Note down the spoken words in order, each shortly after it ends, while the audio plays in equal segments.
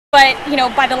But, you know,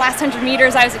 by the last 100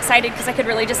 meters, I was excited because I could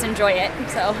really just enjoy it.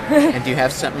 So. And do you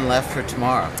have something left for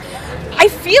tomorrow? I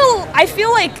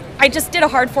feel like I just did a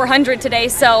hard 400 today,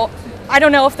 so I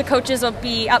don't know if the coaches will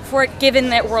be up for it,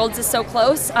 given that Worlds is so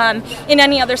close. In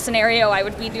any other scenario, I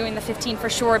would be doing the 15 for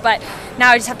sure, but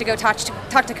now I just have to go talk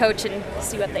to coach and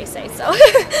see what they say. So,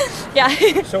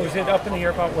 yeah. So is it up in the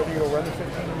air about whether you'll run the 15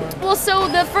 or not? Well, so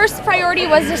the first priority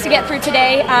was just to get through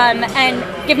today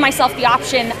and give myself the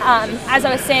option. As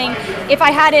I was saying, if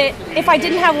I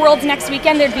didn't have Worlds next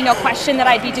weekend, there'd be no question that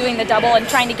I'd be doing the double and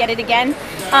trying to get it again.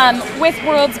 With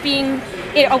Worlds being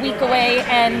a week away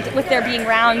and with there being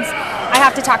rounds, I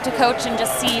have to talk to coach and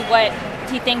just see what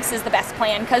he thinks is the best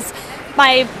plan, because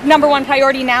my #1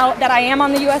 priority now that I am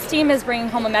on the U.S. team is bringing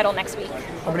home a medal next week.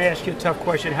 I'm going to ask you a tough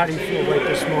question. How do you feel right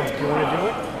this month? Do you want to do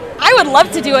it? I would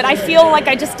love to do it. I feel like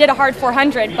I just did a hard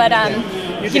 400, but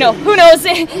you know, who knows?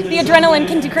 The adrenaline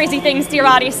can do crazy things to your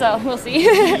body, so we'll see.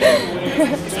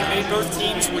 If you made both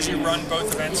teams, would you run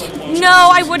both events? No,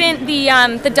 I wouldn't.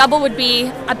 The double would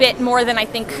be a bit more than I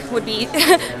think would be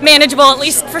manageable, at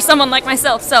least for someone like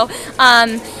myself. So,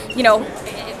 you know,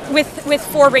 with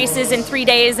 4 races in 3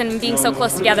 days and being so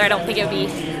close together, I don't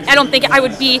think I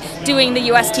would be doing the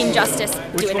U.S. team justice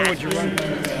doing that. Which one would you run?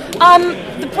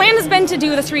 The plan has been to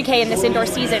do the 3K in this indoor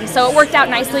season, so it worked out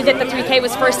nicely that the 3K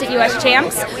was first at U.S.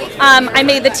 Champs. I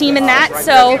made the team in that,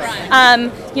 so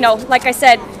you know, like I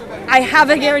said, I have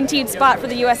a guaranteed spot for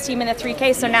the U.S. team in the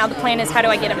 3K, so now the plan is how do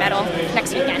I get a medal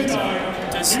next weekend.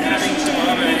 Does having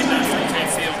Rowbury in that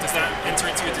 3K field, does that enter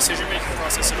into your decision-making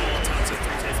process at all in terms of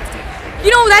 3K 15?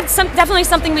 You know, that's definitely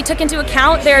something we took into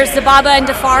account. There's Zababa and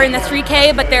Dafar in the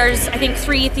 3K, but there's, I think,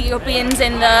 3 Ethiopians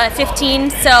in the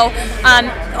 15, so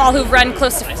all who've run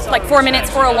close to like 4 minutes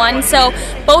 4:01. So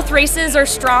both races are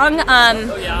strong.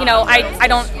 You know, I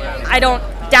don't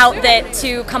doubt that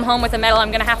to come home with a medal, I'm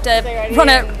going to have to run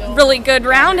a really good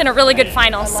round and a really good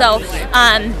final. So,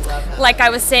 like I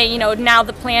was saying, you know, now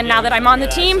the plan, now that I'm on the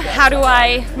team, how do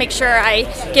I make sure I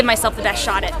give myself the best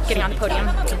shot at getting on the podium?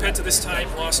 Compared to this time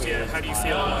last year, how do you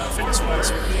feel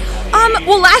fitness-wise?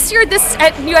 Well, last year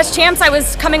at U.S. Champs, I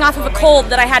was coming off of a cold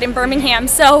that I had in Birmingham.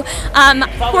 So,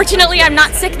 fortunately, I'm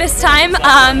not sick this time.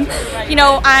 You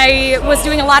know, I was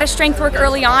doing a lot of strength work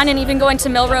early on, and even going to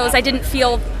Milrose, I didn't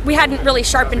feel we hadn't really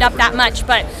sharpened up that much.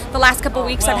 But the last couple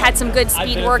weeks, I've had some good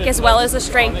speed work as well as the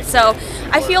strength. So,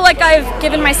 I feel like I've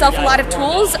given myself a lot of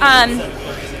tools.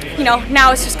 You know,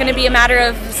 now it's just going to be a matter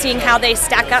of seeing how they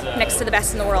stack up next to the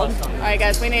best in the world. All right,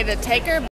 guys, we need a taker.